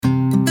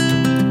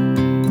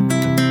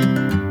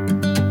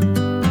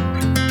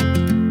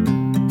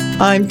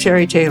I'm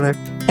Terry Taylor,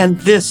 and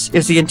this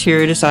is the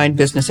Interior Design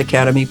Business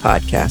Academy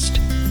podcast.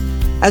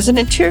 As an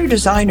interior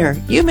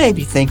designer, you may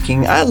be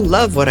thinking, I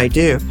love what I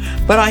do,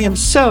 but I am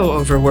so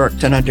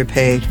overworked and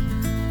underpaid.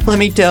 Let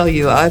me tell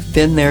you, I've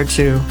been there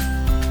too.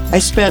 I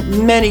spent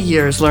many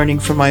years learning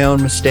from my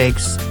own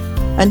mistakes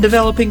and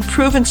developing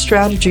proven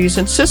strategies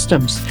and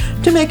systems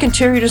to make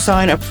interior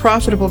design a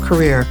profitable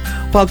career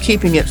while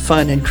keeping it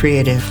fun and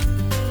creative.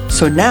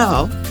 So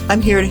now,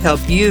 I'm here to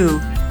help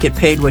you get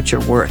paid what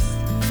you're worth.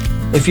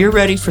 If you're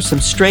ready for some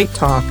straight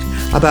talk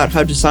about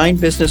how design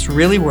business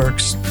really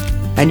works,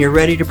 and you're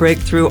ready to break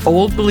through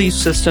old belief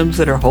systems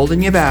that are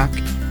holding you back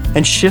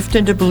and shift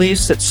into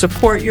beliefs that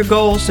support your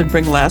goals and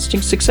bring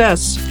lasting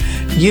success,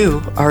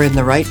 you are in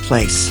the right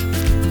place.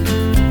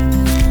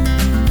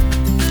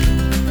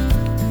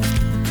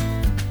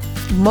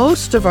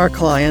 Most of our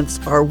clients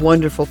are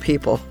wonderful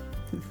people,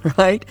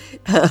 right?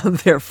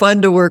 They're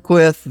fun to work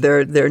with.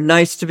 They're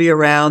nice to be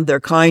around. They're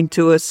kind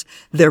to us.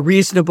 They're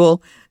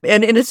reasonable.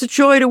 And it's a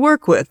joy to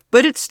work with.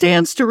 But it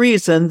stands to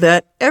reason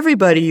that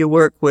everybody you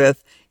work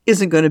with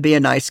isn't going to be a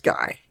nice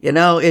guy. You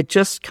know, it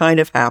just kind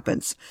of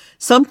happens.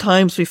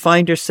 Sometimes we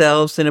find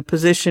ourselves in a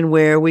position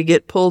where we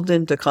get pulled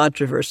into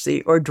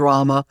controversy or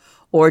drama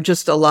or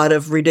just a lot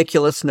of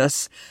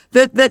ridiculousness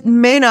that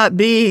may not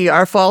be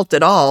our fault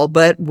at all,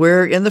 but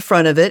we're in the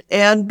front of it.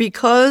 And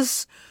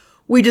because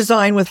we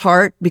design with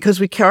heart, because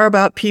we care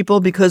about people,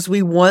 because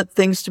we want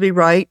things to be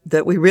right,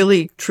 that we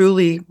really,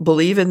 truly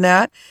believe in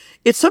that,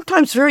 it's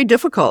sometimes very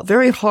difficult,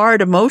 very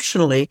hard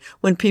emotionally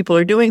when people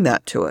are doing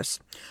that to us.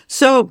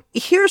 So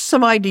here's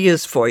some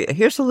ideas for you.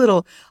 Here's a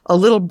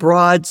little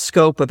broad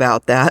scope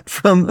about that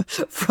from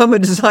a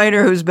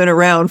designer who's been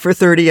around for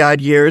 30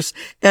 odd years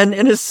and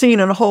has seen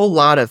a whole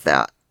lot of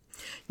that.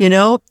 You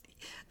know,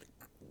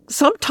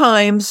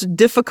 sometimes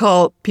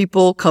difficult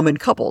people come in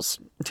couples,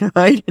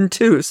 right? In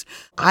twos.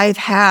 I've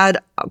had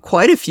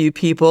quite a few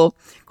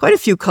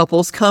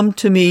couples come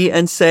to me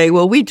and say,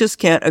 well, we just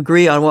can't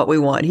agree on what we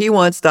want. He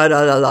wants da,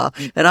 da, da, da,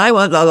 and I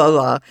want la, la,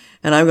 la.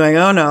 And I'm going,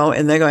 oh no.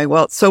 And they're going,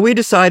 well, so we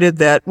decided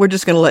that we're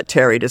just going to let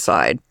Terry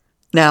decide.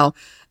 Now,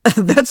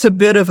 that's a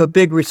bit of a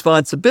big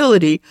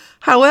responsibility.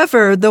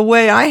 However, the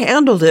way I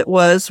handled it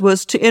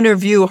was to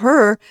interview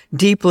her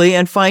deeply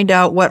and find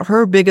out what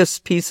her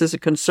biggest pieces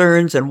of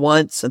concerns and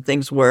wants and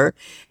things were,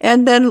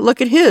 and then look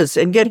at his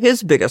and get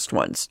his biggest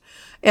ones.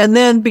 And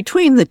then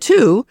between the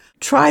two,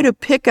 try to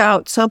pick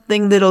out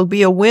something that'll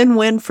be a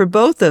win-win for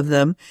both of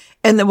them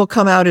and that will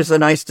come out as a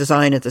nice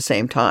design at the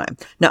same time.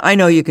 Now, I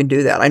know you can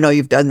do that. I know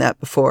you've done that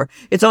before.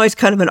 It's always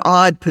kind of an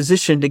odd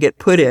position to get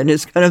put in.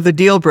 It's kind of the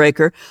deal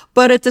breaker.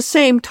 But at the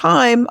same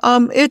time,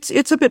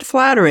 it's a bit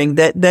flattering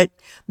that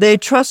they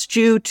trust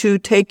you to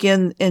take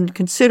in and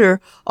consider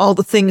all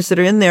the things that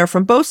are in there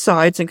from both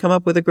sides and come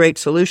up with a great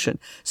solution.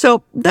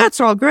 So that's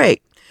all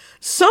great.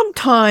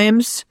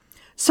 Sometimes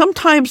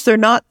they're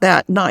not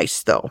that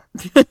nice, though.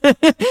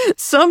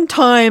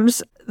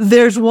 Sometimes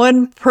there's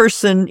one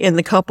person in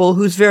the couple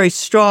who's very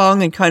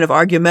strong and kind of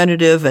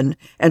argumentative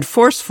and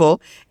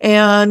forceful,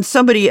 and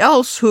somebody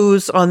else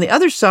who's on the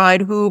other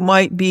side who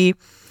might be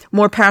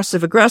more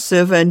passive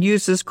aggressive and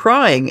uses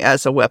crying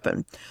as a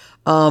weapon.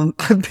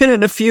 I've been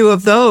in a few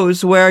of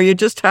those where you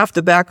just have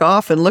to back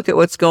off and look at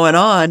what's going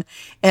on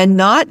and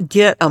not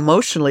get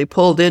emotionally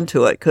pulled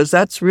into it, because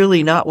that's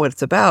really not what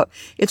it's about.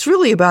 It's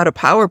really about a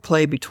power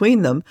play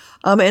between them.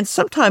 And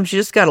sometimes you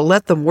just got to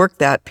let them work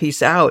that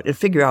piece out and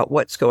figure out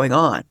what's going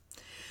on.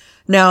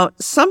 Now,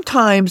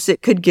 sometimes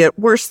it could get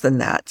worse than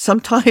that.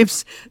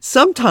 Sometimes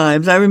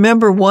I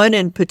remember one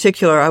in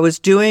particular, I was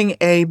doing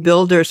a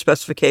builder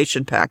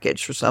specification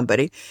package for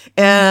somebody,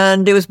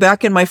 and it was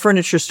back in my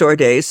furniture store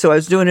days. So I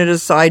was doing it as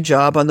a side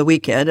job on the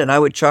weekend, and I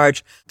would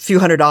charge a few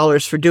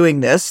 $100s for doing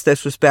this.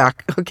 This was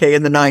back,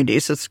 in the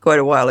 90s. It's quite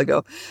a while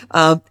ago.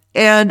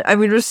 And I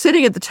mean, we're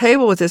sitting at the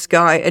table with this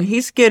guy, and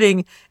he's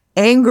getting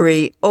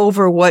angry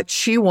over what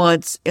she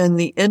wants in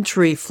the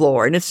entry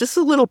floor. And it's just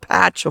a little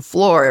patch of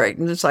floor right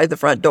inside the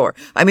front door.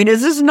 I mean,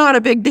 this is not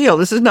a big deal.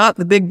 This is not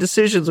the big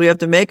decisions we have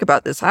to make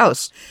about this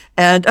house.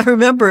 And I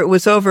remember it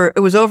was over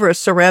a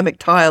ceramic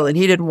tile, and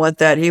he didn't want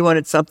that. He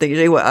wanted something.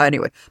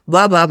 Anyway,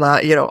 blah, blah,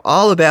 blah,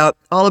 all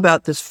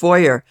about this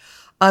foyer.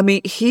 I mean,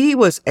 he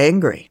was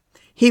angry.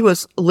 He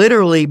was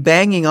literally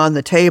banging on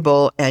the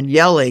table and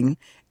yelling,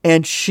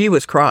 and she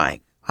was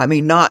crying. I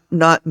mean, not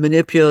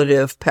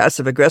manipulative,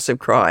 passive-aggressive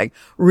crying,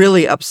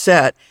 really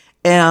upset.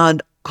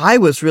 And I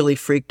was really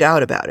freaked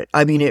out about it.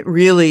 I mean, it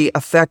really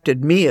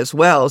affected me as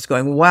well, as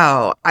going,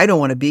 wow, I don't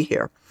want to be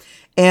here.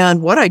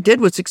 And what I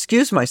did was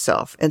excuse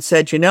myself and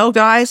said,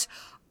 guys,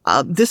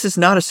 this is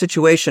not a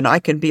situation I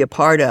can be a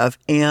part of,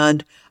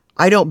 and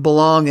I don't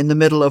belong in the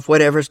middle of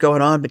whatever's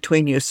going on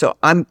between you, so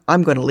I'm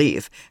going to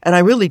leave. And I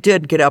really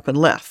did get up and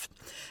left.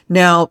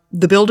 Now,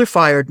 the builder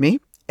fired me,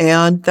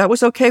 and that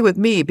was okay with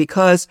me,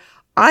 because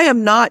I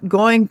am not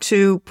going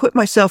to put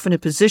myself in a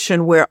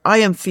position where I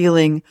am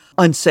feeling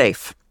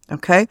unsafe.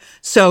 Okay.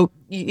 So,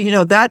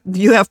 that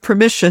you have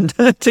permission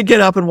to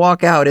get up and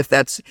walk out if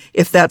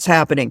that's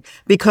happening,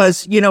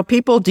 because,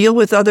 people deal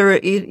with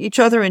each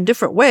other in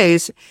different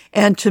ways.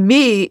 And to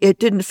me, it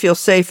didn't feel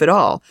safe at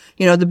all.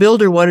 The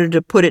builder wanted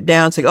to put it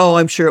down, saying, oh,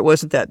 I'm sure it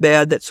wasn't that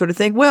bad, that sort of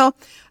thing. Well,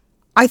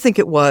 I think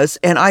it was,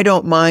 and I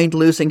don't mind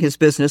losing his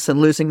business and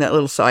losing that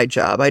little side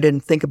job. I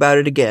didn't think about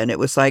it again. It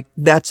was like,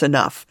 that's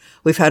enough.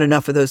 We've had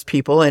enough of those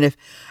people. And if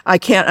I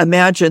can't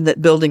imagine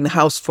that building the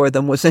house for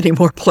them was any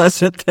more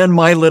pleasant than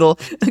my little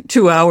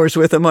 2 hours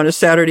with them on a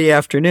Saturday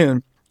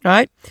afternoon,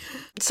 right?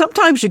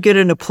 Sometimes you get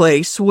in a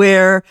place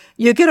where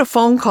you get a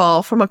phone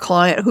call from a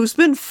client who's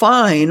been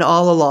fine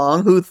all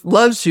along, who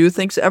loves you,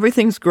 thinks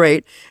everything's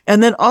great.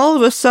 And then all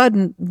of a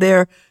sudden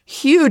they're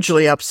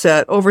hugely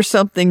upset over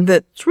something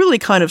that's really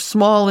kind of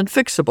small and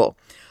fixable,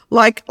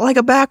 like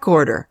a back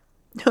order.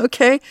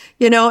 Okay.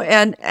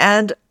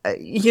 Having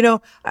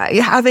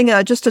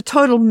just a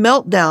total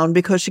meltdown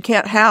because she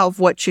can't have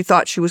what she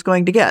thought she was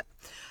going to get.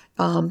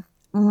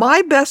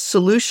 My best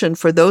solution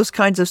for those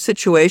kinds of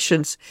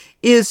situations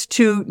is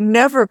to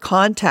never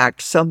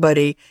contact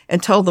somebody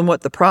and tell them what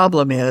the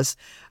problem is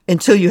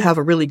until you have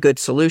a really good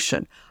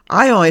solution.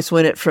 I always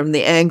went it from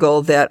the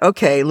angle that,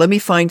 okay, let me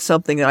find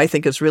something that I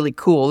think is really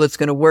cool that's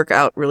going to work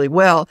out really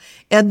well,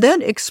 and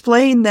then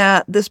explain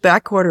that this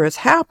back order has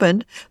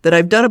happened, that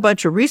I've done a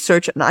bunch of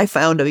research, and I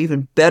found an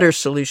even better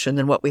solution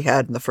than what we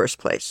had in the first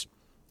place.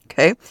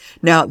 Okay.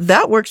 Now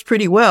that works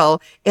pretty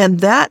well.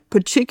 And that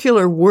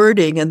particular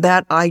wording and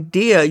that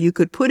idea you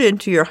could put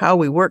into your how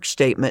we work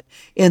statement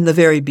in the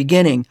very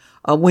beginning,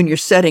 when you're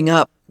setting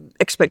up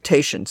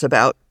expectations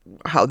about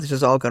how this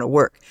is all going to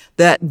work.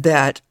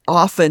 That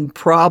often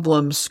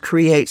problems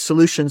create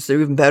solutions that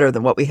are even better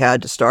than what we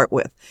had to start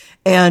with.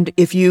 And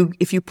if you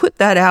put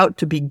that out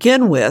to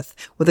begin with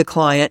a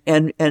client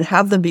and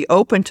have them be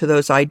open to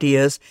those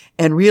ideas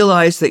and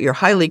realize that you're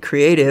highly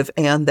creative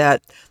and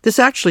that this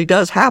actually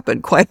does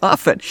happen quite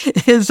often.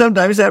 And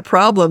sometimes that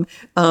problem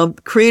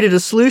created a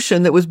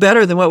solution that was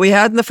better than what we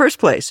had in the first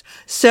place.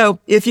 So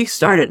if you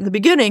start it in the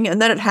beginning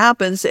and then it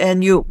happens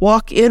and you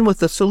walk in with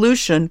the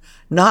solution,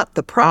 not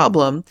the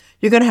problem,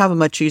 you're going to have a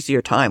much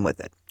easier time with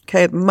it.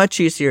 Okay. Much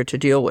easier to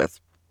deal with.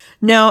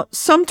 Now,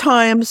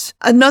 sometimes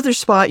another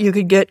spot you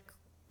could get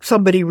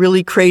somebody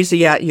really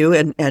crazy at you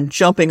and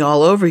jumping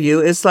all over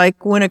you is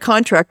like when a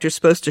contractor's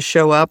supposed to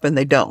show up and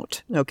they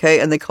don't. Okay.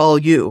 And they call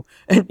you,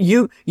 and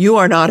you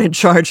are not in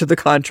charge of the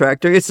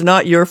contractor. It's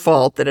not your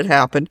fault that it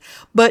happened,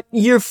 but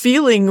you're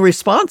feeling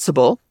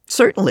responsible.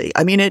 Certainly.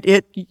 I mean,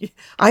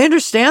 I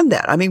understand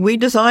that. I mean, we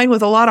design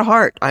with a lot of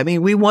heart. I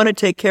mean, we want to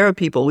take care of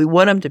people. We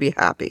want them to be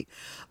happy.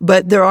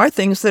 But there are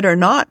things that are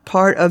not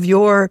part of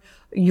your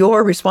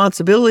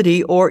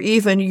responsibility or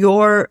even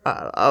your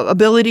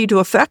ability to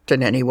affect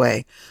in any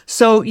way.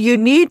 So you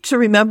need to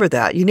remember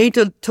that. You need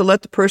to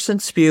let the person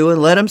spew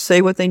and let them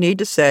say what they need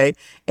to say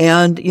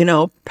and,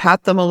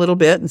 pat them a little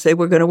bit and say,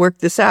 we're going to work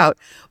this out.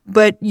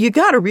 But you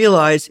got to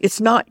realize it's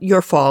not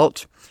your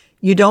fault.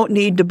 You don't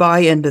need to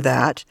buy into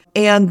that,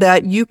 and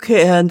that you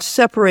can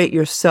separate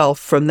yourself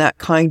from that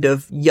kind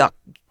of yuck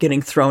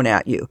getting thrown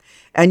at you.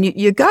 And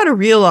you got to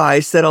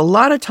realize that a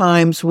lot of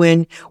times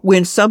when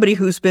somebody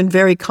who's been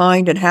very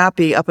kind and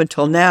happy up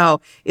until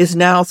now is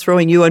now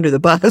throwing you under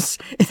the bus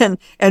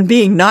and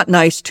being not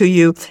nice to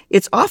you,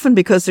 it's often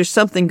because there's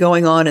something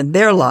going on in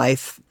their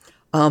life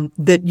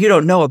that you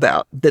don't know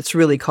about that's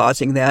really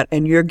causing that,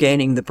 and you're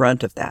gaining the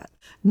brunt of that.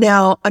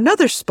 Now,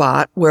 another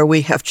spot where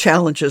we have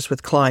challenges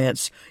with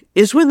clients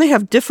is when they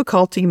have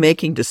difficulty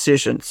making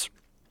decisions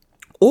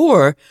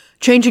or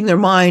changing their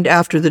mind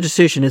after the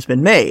decision has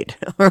been made.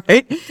 All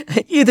right.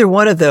 Either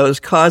one of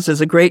those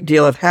causes a great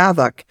deal of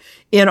havoc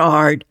in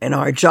our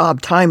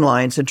job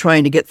timelines and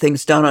trying to get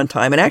things done on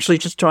time and actually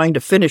just trying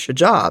to finish a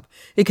job.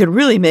 It can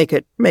really make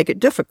it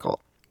difficult.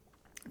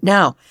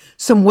 Now,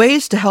 some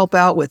ways to help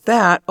out with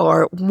that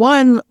are,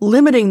 one,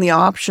 limiting the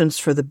options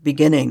for the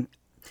beginning.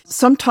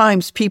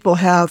 Sometimes people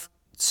have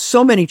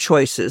so many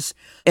choices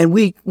and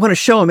we want to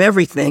show them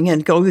everything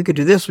and go, we could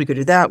do this, we could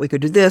do that, we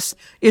could do this.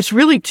 It's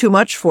really too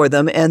much for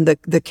them. And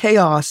the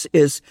chaos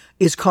is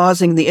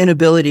causing the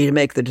inability to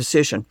make the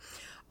decision.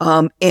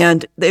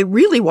 And they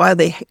really, why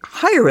they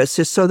hire us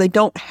is so they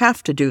don't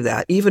have to do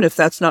that, even if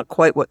that's not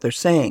quite what they're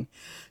saying.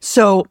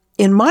 So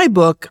in my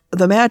book,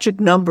 the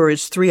magic number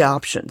is 3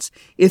 options.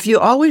 If you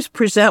always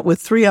present with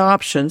 3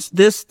 options,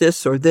 this,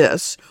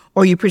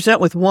 or you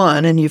present with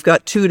 1 and you've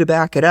got 2 to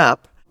back it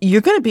up,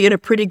 you're going to be in a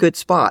pretty good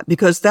spot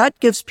because that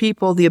gives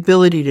people the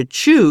ability to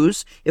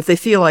choose if they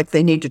feel like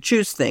they need to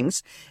choose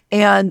things.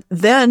 And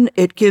then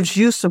it gives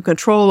you some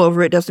control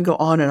over it. It doesn't go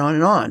on and on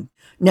and on.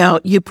 Now,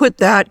 you put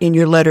that in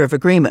your letter of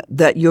agreement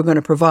that you're going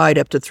to provide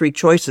up to 3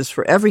 choices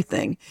for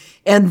everything.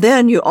 And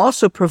then you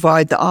also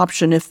provide the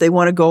option if they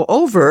want to go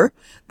over,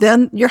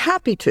 then you're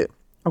happy to.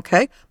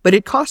 Okay. But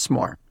it costs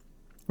more.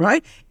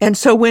 Right. And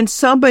so when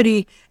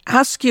somebody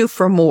asks you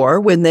for more,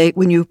 when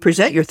you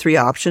present your 3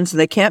 options and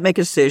they can't make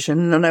a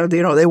decision and,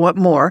 they want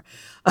more,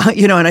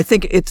 and I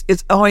think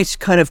it's always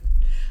kind of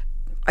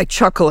I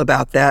chuckle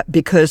about that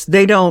because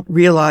they don't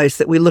realize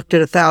that we looked at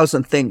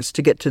 1,000 things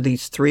to get to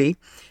these 3.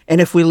 And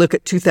if we look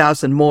at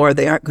 2,000 more,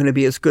 they aren't going to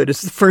be as good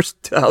as the first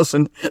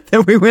 1,000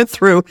 that we went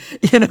through,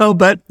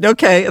 but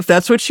okay, if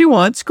that's what she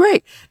wants,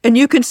 great. And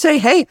you can say,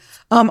 hey,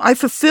 I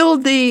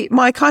fulfilled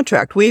my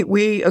contract.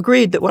 We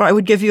agreed that I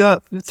would give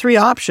you 3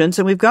 options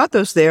and we've got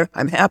those there.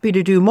 I'm happy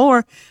to do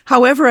more.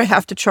 However, I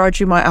have to charge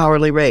you my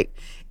hourly rate.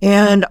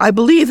 And I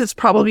believe it's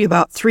probably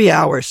about 3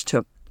 hours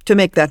to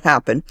make that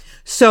happen.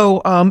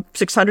 So,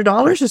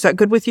 $600, is that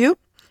good with you?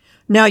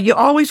 Now, you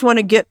always want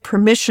to get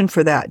permission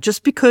for that.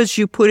 Just because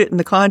you put it in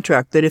the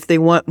contract that if they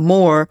want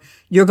more,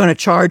 you're going to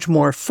charge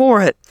more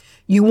for it.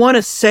 You want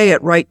to say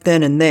it right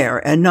then and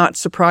there and not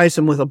surprise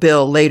them with a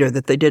bill later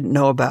that they didn't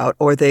know about,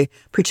 or they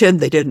pretend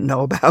they didn't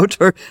know about,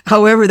 or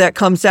however that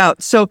comes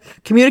out. So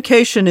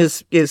communication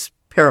is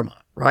paramount.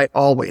 Right?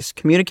 Always.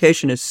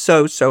 Communication is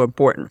so, so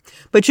important.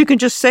 But you can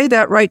just say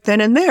that right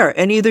then and there.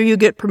 And either you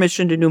get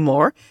permission to do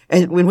more,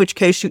 and in which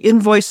case you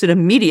invoice it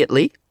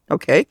immediately.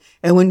 Okay.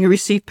 And when you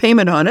receive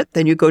payment on it,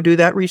 then you go do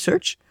that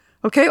research.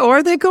 Okay.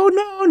 Or they go,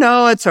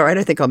 no, it's all right.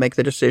 I think I'll make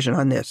the decision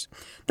on this.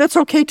 That's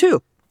okay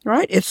too.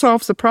 Right? It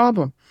solves the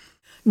problem.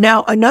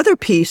 Now, another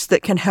piece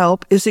that can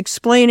help is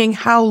explaining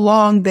how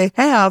long they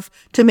have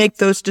to make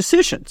those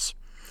decisions.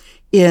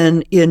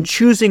 In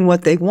choosing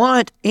what they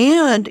want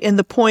and in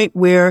the point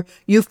where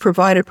you've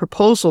provided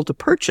proposal to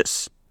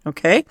purchase.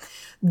 Okay.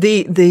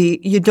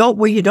 You don't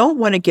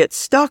want to get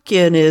stuck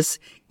in is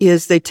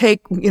they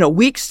take,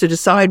 weeks to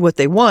decide what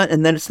they want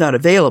and then it's not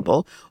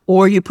available,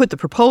 or you put the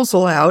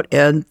proposal out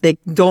and they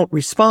don't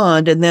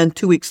respond. And then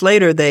 2 weeks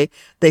later, they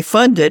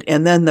fund it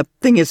and then the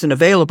thing isn't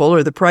available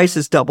or the price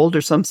is doubled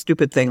or some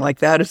stupid thing like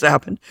that has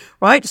happened,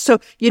 right? So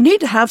you need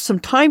to have some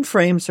time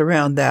frames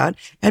around that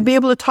and be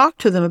able to talk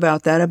to them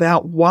about that,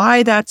 about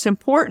why that's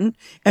important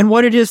and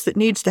what it is that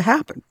needs to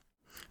happen.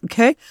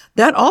 Okay.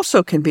 That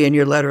also can be in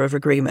your letter of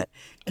agreement.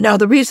 Now,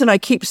 the reason I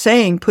keep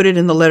saying put it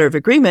in the letter of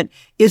agreement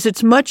is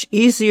it's much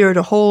easier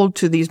to hold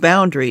to these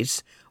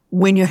boundaries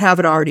when you have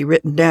it already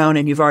written down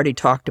and you've already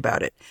talked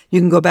about it. You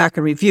can go back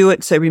and review it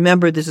and say,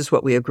 remember, this is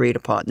what we agreed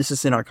upon. This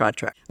is in our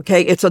contract.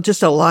 Okay. It's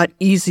just a lot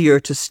easier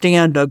to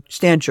stand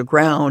your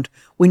ground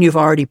when you've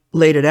already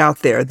laid it out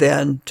there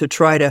than to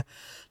try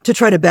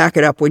to back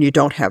it up when you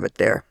don't have it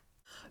there.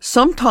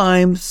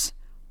 Sometimes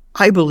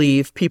I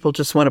believe people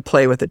just want to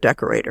play with a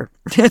decorator.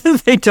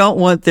 They don't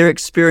want their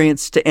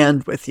experience to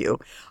end with you.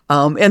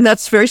 And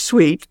that's very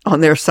sweet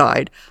on their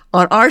side.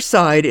 On our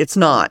side, it's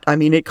not. I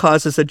mean, it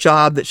causes a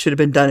job that should have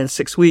been done in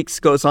 6 weeks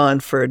goes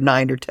on for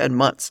 9 or 10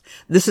 months.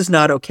 This is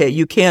not okay.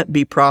 You can't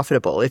be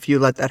profitable if you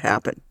let that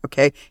happen.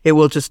 Okay. It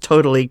will just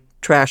totally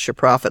trash your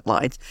profit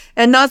lines.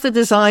 And not that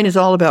design is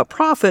all about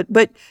profit,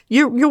 but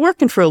you're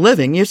working for a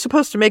living. You're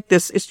supposed to make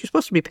this, you're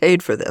supposed to be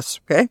paid for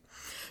this. Okay.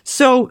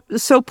 So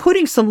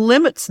putting some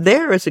limits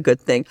there is a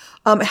good thing.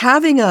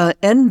 Having an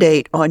end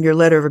date on your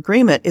letter of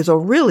agreement is a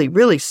really,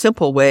 really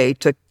simple way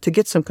to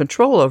get some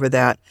control over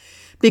that.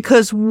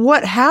 Because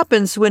what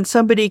happens when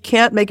somebody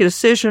can't make a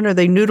decision or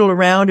they noodle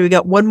around or you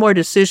got one more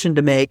decision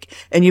to make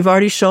and you've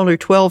already shown her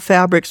 12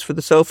 fabrics for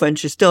the sofa and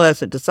she still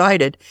hasn't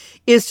decided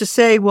is to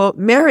say, well,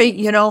 Mary,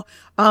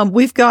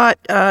 we've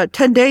got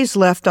 10 days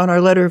left on our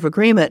letter of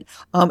agreement,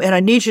 and I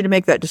need you to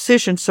make that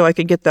decision so I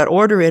can get that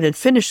order in and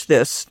finish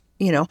this.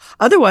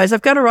 Otherwise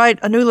I've got to write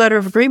a new letter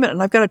of agreement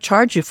and I've got to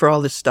charge you for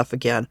all this stuff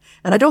again.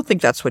 And I don't think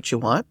that's what you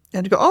want.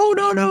 And to go, oh,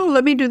 no,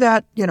 let me do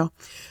that,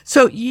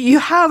 So you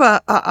have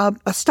a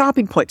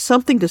stopping point,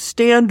 something to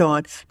stand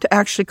on to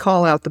actually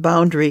call out the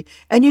boundary.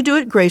 And you do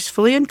it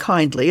gracefully and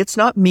kindly. It's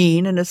not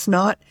mean and it's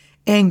not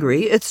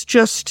angry. It's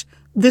just,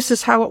 this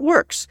is how it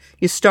works.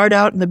 You start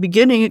out in the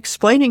beginning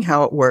explaining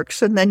how it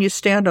works and then you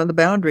stand on the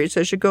boundaries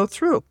as you go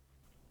through.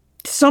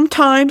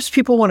 Sometimes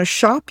people want to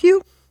shop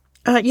you.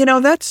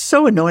 That's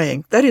so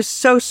annoying. That is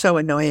so, so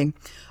annoying.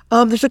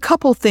 There's a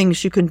couple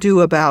things you can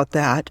do about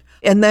that,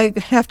 and they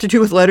have to do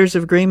with letters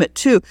of agreement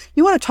too.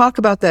 You want to talk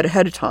about that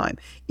ahead of time.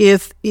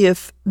 If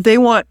they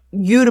want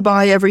you to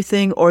buy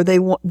everything or they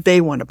want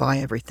to buy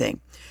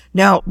everything.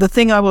 Now, the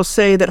thing I will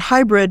say that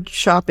hybrid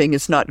shopping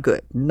is not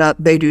good.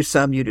 Not they do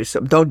some, you do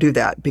some. Don't do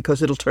that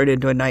because it'll turn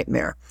into a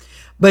nightmare.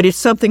 But it's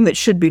something that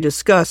should be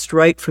discussed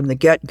right from the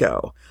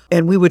get-go.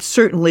 And we would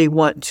certainly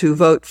want to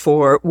vote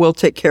for, we'll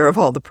take care of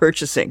all the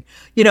purchasing.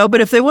 But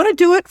if they want to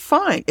do it,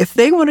 fine. If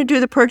they want to do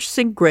the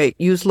purchasing, great.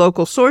 Use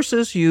local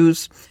sources,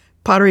 use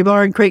Pottery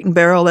Barn, Crate and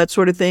Barrel, that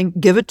sort of thing.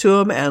 Give it to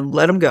them and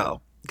let them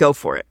go. Go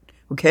for it.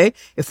 Okay?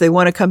 If they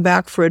want to come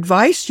back for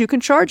advice, you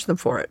can charge them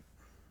for it.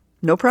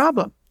 No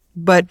problem.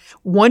 But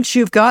once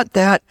you've got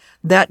that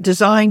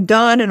design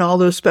done and all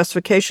those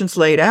specifications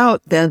laid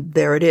out, then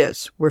there it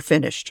is. We're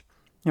finished.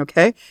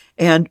 Okay?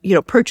 And,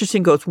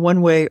 purchasing goes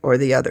one way or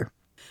the other.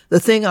 The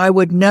thing I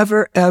would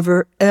never,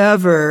 ever,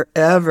 ever,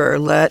 ever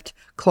let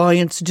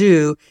clients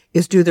do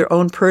is do their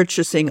own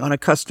purchasing on a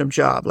custom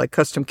job, like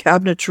custom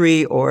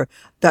cabinetry or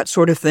that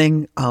sort of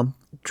thing.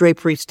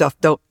 Drapery stuff.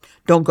 Don't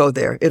don't go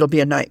there. It'll be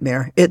a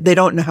nightmare. They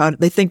don't know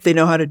they think they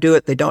know how to do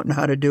it. They don't know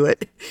how to do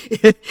it.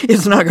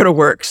 It's not going to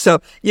work.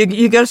 So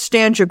you got to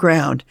stand your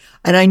ground.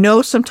 And I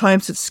know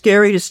sometimes it's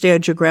scary to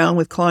stand your ground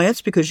with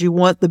clients because you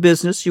want the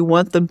business, you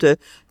want them to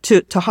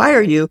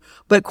hire you.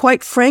 But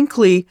quite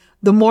frankly,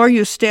 the more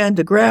you stand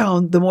the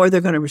ground, the more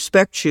they're going to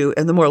respect you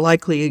and the more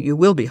likely you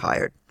will be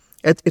hired.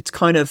 It's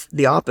kind of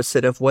the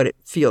opposite of what it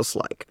feels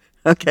like.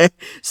 Okay.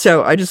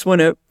 So I just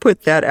want to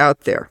put that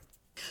out there.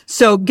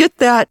 So get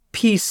that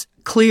piece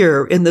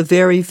clear in the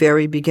very,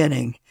 very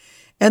beginning.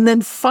 And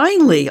then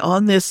finally,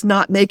 on this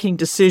not making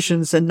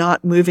decisions and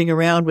not moving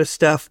around with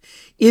stuff,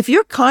 if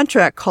your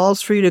contract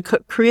calls for you to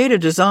create a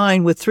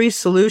design with 3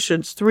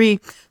 solutions, 3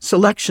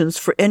 selections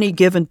for any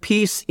given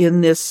piece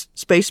in this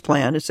space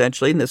plan,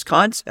 essentially in this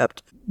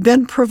concept,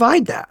 then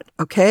provide that.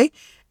 Okay.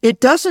 It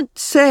doesn't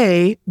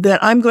say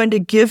that I'm going to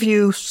give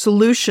you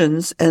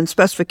solutions and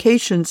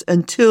specifications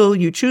until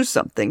you choose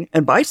something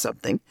and buy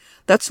something.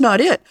 That's not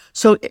it.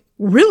 So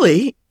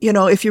really,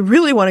 if you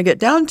really want to get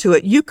down to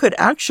it, you could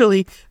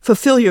actually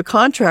fulfill your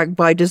contract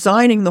by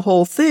designing the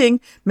whole thing,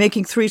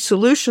 making 3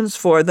 solutions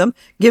for them,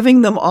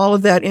 giving them all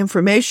of that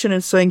information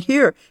and saying,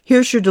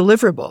 here's your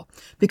deliverable.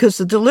 Because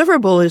the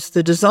deliverable is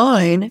the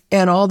design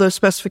and all those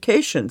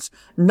specifications,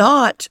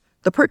 not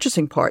the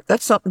purchasing part.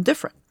 That's something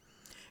different.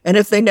 And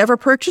if they never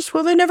purchase,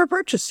 well, they never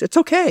purchase. It's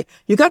okay.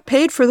 You got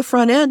paid for the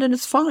front end and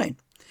it's fine.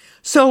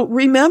 So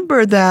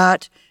remember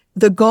that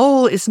the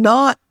goal is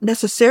not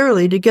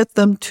necessarily to get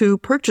them to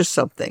purchase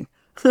something.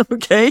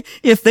 Okay.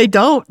 If they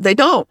don't, they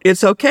don't.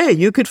 It's okay.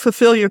 You could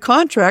fulfill your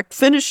contract,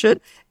 finish it,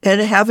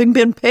 and having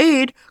been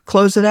paid,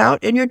 close it out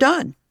and you're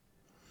done.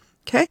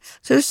 Okay.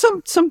 So there's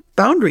some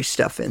boundary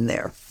stuff in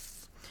there.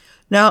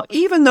 Now,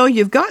 even though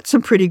you've got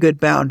some pretty good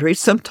boundaries,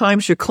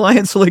 sometimes your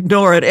clients will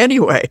ignore it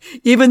anyway,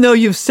 even though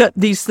you've set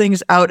these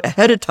things out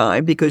ahead of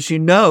time because you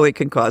know it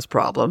can cause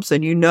problems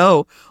and you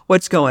know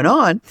what's going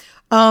on.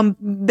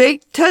 They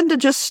tend to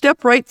just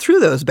step right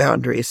through those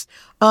boundaries,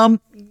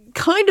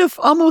 kind of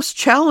almost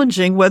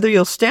challenging whether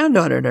you'll stand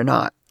on it or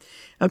not.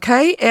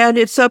 Okay. And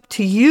it's up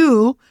to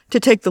you to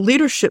take the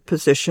leadership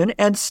position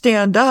and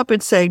stand up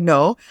and say,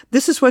 no,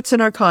 this is what's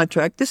in our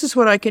contract. This is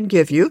what I can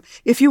give you.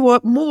 If you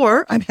want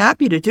more, I'm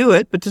happy to do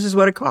it, but this is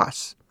what it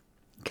costs.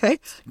 Okay.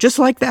 Just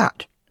like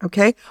that.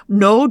 Okay.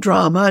 No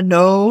drama,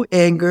 no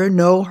anger,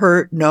 no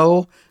hurt,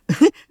 no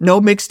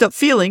mixed up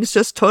feelings,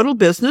 just total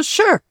business.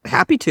 Sure.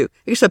 Happy to,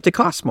 except it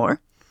costs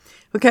more.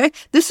 Okay.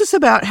 This is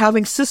about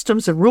having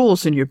systems and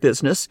rules in your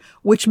business,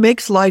 which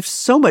makes life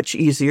so much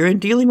easier in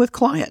dealing with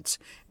clients.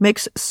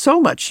 Makes so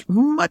much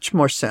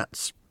more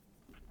sense.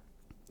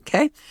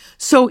 Okay.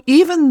 So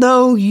even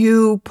though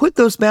you put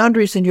those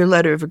boundaries in your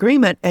letter of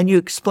agreement and you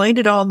explained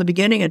it all in the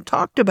beginning and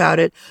talked about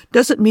it,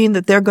 doesn't mean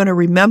that they're going to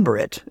remember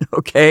it.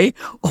 Okay.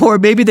 Or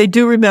maybe they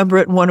do remember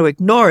it and want to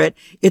ignore it.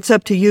 It's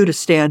up to you to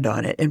stand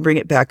on it and bring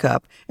it back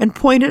up and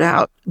point it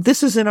out.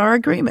 This is in our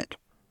agreement.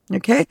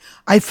 Okay.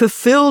 I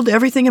fulfilled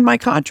everything in my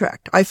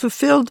contract. I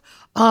fulfilled,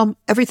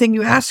 everything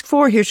you asked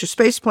for. Here's your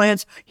space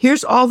plans.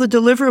 Here's all the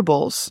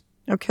deliverables.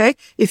 Okay.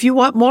 If you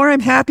want more,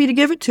 I'm happy to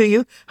give it to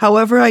you.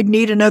 However, I'd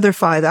need another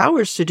 5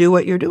 hours to do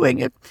what you're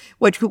doing.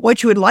 What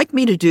you would like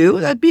me to do,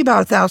 that'd be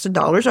about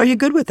 $1,000. Are you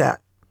good with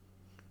that?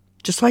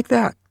 Just like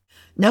that.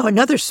 Now,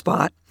 another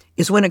spot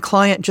is when a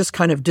client just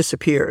kind of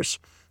disappears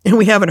and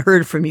we haven't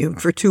heard from you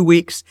for 2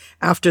 weeks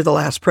after the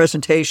last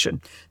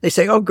presentation. They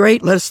say, oh,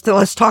 great. Let's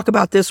talk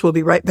about this. We'll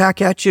be right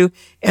back at you.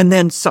 And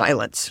then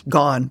silence,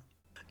 gone.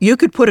 You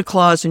could put a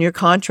clause in your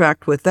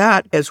contract with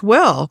that as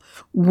well,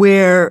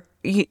 where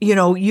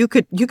you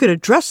could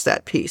address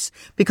that piece,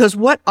 because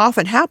what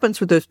often happens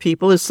with those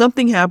people is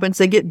something happens,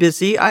 they get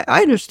busy.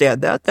 I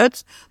understand that.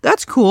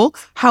 That's cool.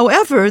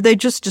 However, they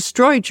just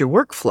destroyed your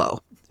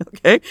workflow.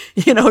 Okay.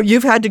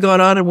 You've had to go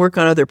on and work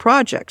on other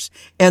projects.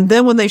 And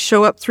then when they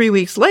show up 3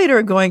 weeks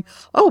later going,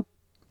 oh,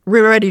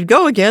 we're ready to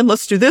go again.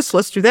 Let's do this.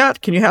 Let's do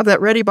that. Can you have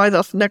that ready by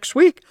the next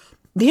week?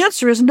 The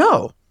answer is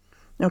no.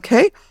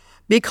 Okay.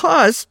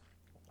 Because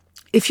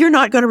if you're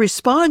not going to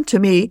respond to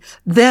me,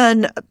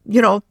 then,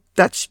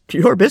 that's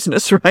your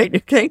business, right?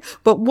 Okay.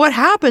 But what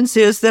happens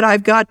is that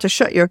I've got to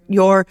shut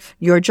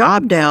your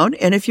job down.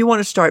 And if you want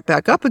to start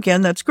back up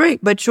again, that's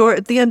great. But you're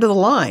at the end of the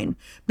line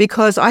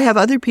because I have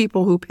other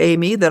people who pay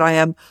me that I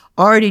am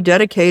already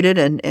dedicated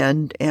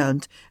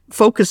and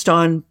focused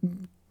on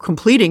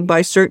completing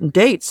by certain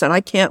dates. And I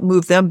can't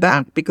move them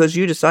back because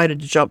you decided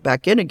to jump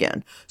back in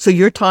again. So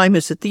your time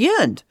is at the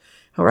end.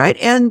 All right.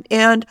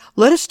 And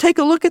let us take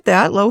a look at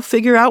that. We'll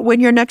figure out when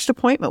your next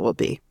appointment will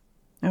be.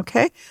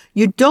 Okay.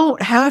 You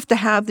don't have to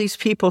have these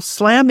people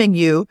slamming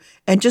you.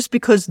 And just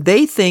because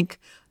they think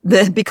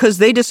that because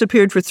they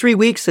disappeared for 3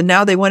 weeks and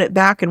now they want it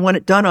back and want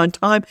it done on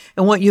time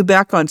and want you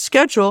back on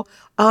schedule.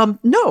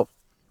 No,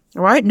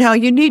 All right. Now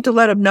you need to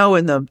let them know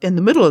in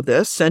the middle of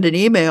this, send an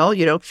email,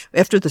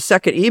 after the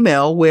second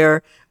email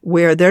where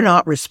they're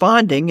not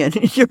responding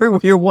and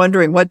you're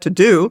wondering what to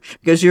do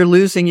because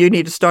you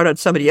need to start on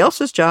somebody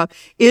else's job,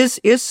 is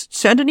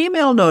send an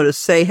email notice.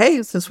 Say,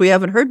 hey, since we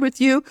haven't heard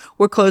with you,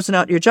 we're closing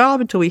out your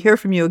job until we hear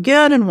from you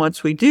again. And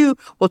once we do,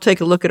 we'll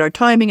take a look at our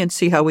timing and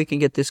see how we can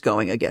get this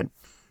going again.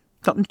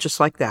 Something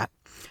just like that.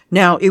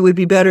 Now, it would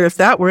be better if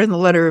that were in the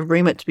letter of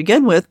agreement to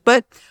begin with,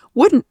 but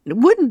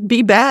wouldn't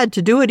be bad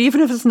to do it even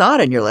if it's not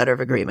in your letter of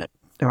agreement.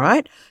 All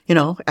right.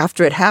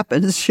 After it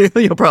happens,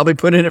 you'll probably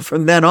put in it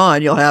from then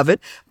on, you'll have it.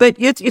 But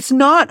it's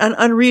not an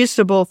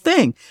unreasonable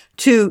thing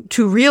to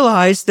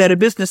realize that a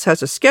business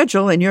has a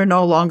schedule and you're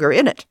no longer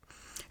in it.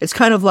 It's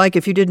kind of like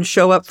if you didn't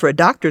show up for a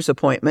doctor's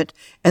appointment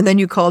and then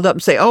you called up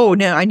and say, oh,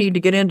 now I need to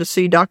get in to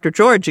see Dr.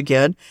 George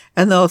again.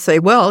 And they'll say,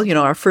 well,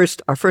 our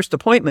first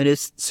appointment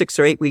is 6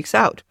 or 8 weeks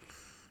out.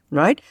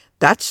 Right?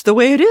 That's the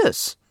way it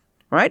is.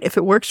 Right? If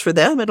it works for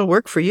them, it'll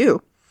work for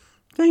you.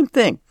 Same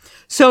thing.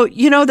 So,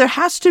 there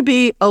has to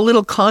be a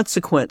little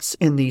consequence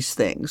in these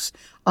things.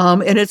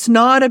 And it's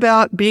not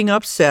about being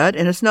upset,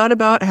 and it's not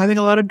about having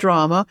a lot of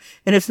drama,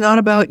 and it's not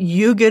about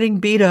you getting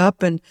beat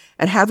up and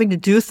having to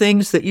do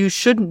things that you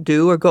shouldn't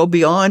do or go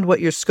beyond what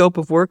your scope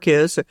of work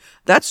is, or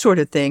that sort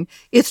of thing.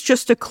 It's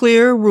just a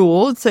clear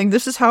rule saying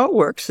this is how it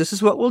works, this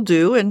is what we'll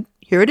do, and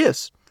here it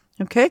is.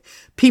 Okay?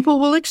 People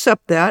will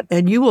accept that,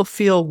 and you will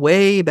feel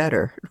way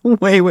better,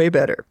 way, way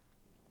better.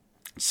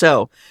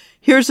 So,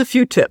 here's a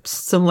few tips,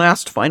 some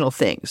last final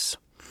things.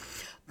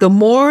 The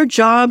more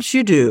jobs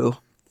you do,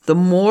 the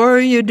more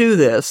you do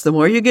this, the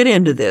more you get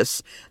into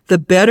this, the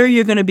better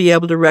you're going to be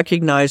able to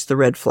recognize the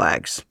red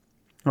flags.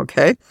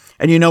 Okay?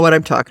 And you know what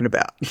I'm talking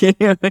about.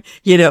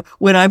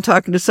 When I'm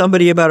talking to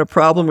somebody about a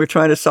problem we're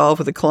trying to solve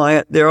with a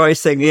client, they're always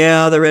saying,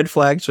 yeah, the red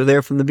flags were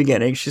there from the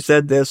beginning. She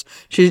said this.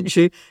 She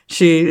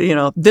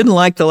didn't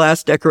like the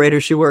last decorator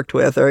she worked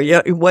with, or,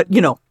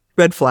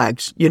 red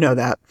flags. You know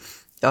that.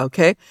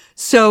 Okay?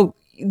 So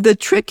the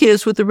trick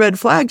is with the red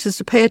flags is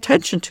to pay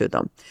attention to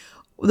them.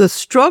 The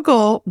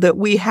struggle that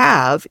we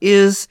have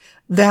is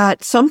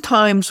that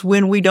sometimes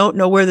when we don't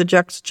know where the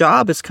next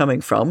job is coming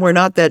from, we're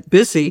not that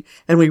busy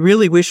and we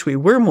really wish we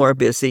were more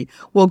busy,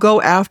 we'll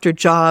go after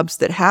jobs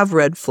that have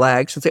red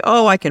flags and say,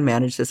 oh, I can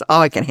manage this. Oh,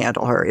 I can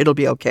handle her. It'll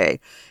be okay.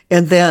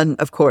 And then,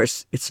 of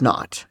course, it's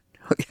not.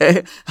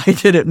 Okay. I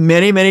did it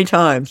many, many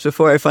times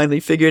before I finally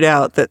figured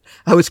out that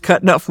I was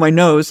cutting off my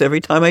nose every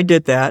time I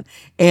did that,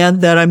 and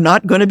that I'm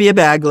not going to be a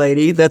bag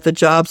lady, that the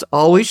jobs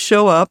always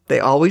show up. They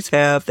always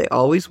have. They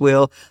always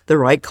will. The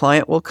right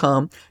client will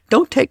come.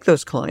 Don't take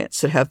those clients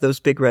that have those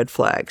big red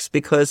flags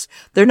because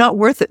they're not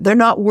worth it. They're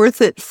not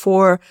worth it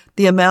for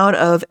the amount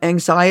of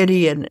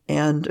anxiety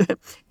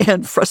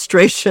and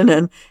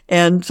frustration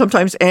and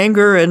sometimes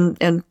anger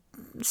and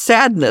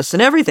sadness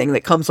and everything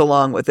that comes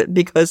along with it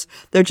because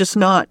they're just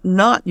not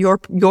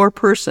your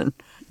person,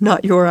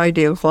 not your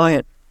ideal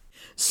client.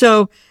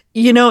 So,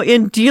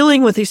 in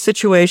dealing with these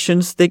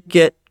situations that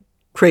get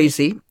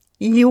crazy,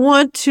 you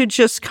want to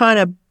just kind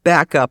of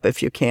back up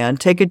if you can,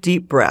 take a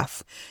deep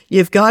breath.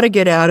 You've got to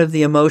get out of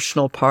the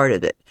emotional part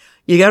of it.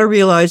 You got to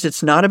realize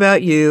it's not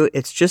about you.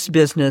 It's just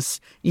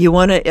business. You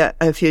want to,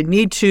 if you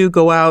need to,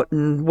 go out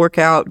and work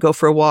out, go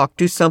for a walk,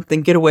 do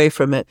something, get away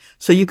from it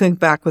so you can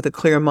back with a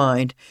clear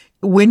mind.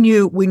 When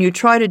you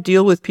try to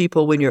deal with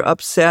people when you're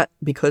upset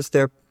because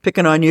they're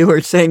picking on you or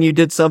saying you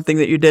did something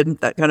that you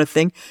didn't, that kind of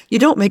thing, you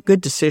don't make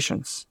good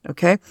decisions.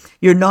 Okay.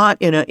 You're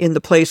not in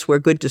the place where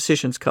good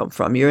decisions come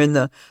from. You're in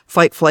the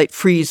fight, flight,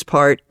 freeze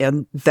part.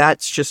 And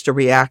that's just a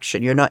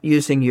reaction. You're not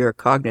using your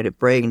cognitive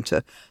brain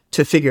to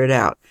figure it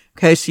out.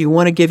 Okay. So you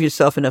want to give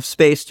yourself enough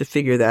space to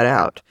figure that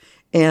out.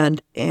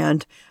 And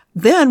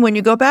then when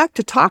you go back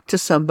to talk to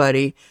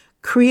somebody,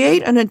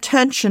 create an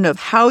intention of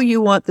how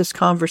you want this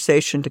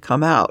conversation to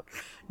come out,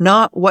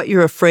 not what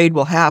you're afraid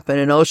will happen.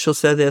 And, oh, she'll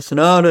say this, and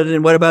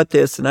and what about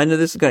this? And I know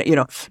this is going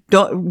to,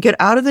 don't get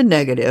out of the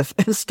negative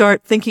and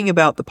start thinking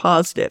about the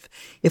positive.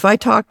 If I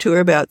talk to her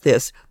about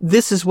this,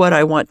 this is what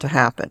I want to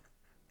happen.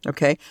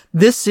 Okay.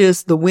 This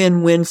is the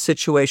win-win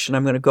situation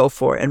I'm going to go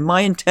for. And my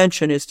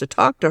intention is to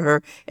talk to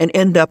her and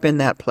end up in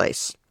that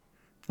place.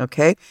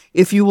 Okay.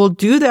 If you will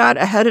do that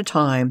ahead of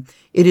time,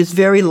 it is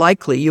very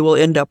likely you will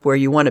end up where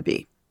you want to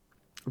be.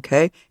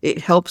 Okay. It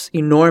helps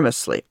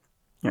enormously.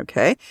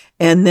 Okay.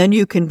 And then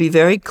you can be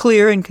very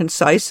clear and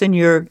concise in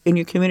your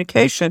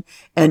communication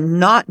and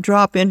not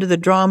drop into the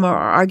drama or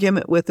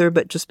argument with her,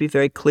 but just be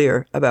very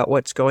clear about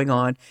what's going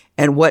on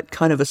and what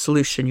kind of a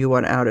solution you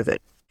want out of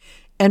it.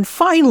 And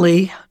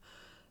finally,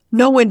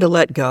 know when to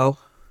let go.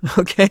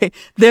 Okay.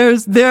 There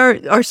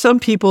are some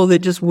people that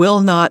just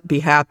will not be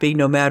happy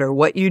no matter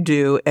what you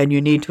do, and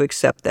you need to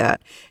accept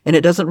that. And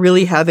it doesn't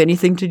really have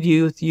anything to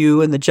do with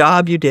you and the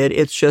job you did.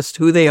 It's just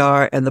who they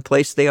are and the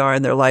place they are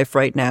in their life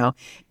right now.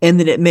 And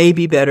that it may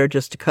be better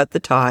just to cut the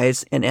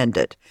ties and end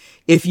it.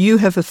 If you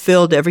have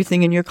fulfilled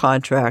everything in your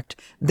contract,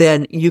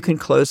 then you can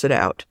close it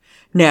out.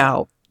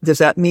 Now, does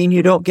that mean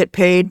you don't get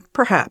paid?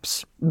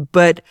 Perhaps.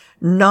 But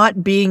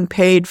not being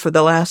paid for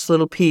the last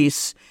little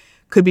piece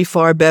could be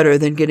far better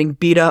than getting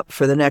beat up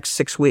for the next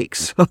 6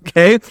 weeks.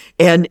 Okay.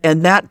 And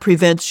that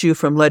prevents you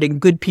from letting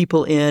good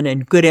people in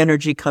and good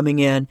energy coming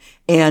in,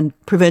 and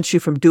prevents you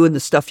from doing the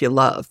stuff you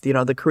love,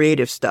 the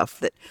creative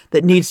stuff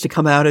that needs to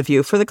come out of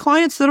you for the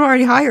clients that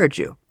already hired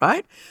you,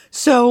 right?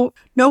 So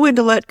know when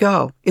to let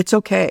go. It's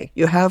okay.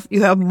 You have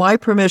my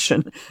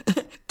permission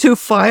to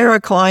fire a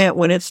client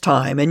when it's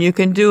time, and you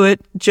can do it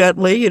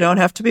gently. You don't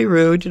have to be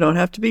rude. You don't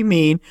have to be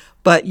mean,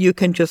 but you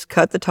can just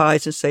cut the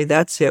ties and say,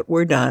 that's it.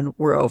 We're done.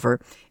 We're over.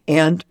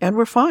 And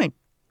we're fine.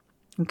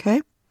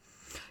 Okay.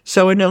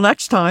 So until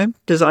next time,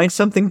 design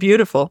something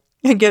beautiful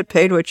and get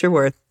paid what you're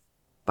worth.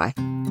 Bye.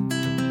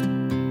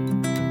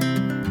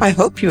 I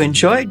hope you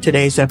enjoyed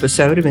today's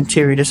episode of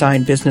Interior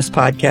Design Business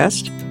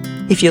Podcast.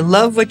 If you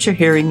love what you're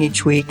hearing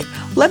each week,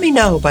 let me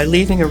know by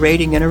leaving a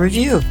rating and a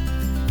review.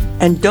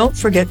 And don't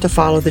forget to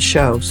follow the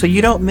show so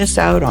you don't miss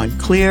out on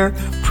clear,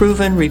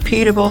 proven,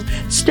 repeatable,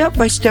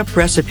 step-by-step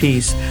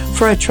recipes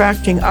for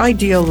attracting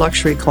ideal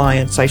luxury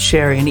clients I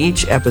share in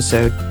each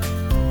episode.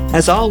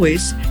 As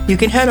always, you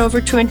can head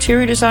over to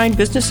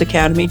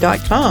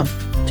interiordesignbusinessacademy.com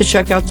to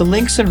check out the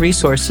links and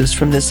resources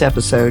from this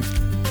episode.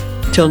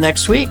 Till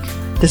next week,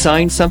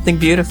 design something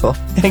beautiful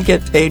and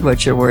get paid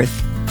what you're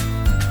worth.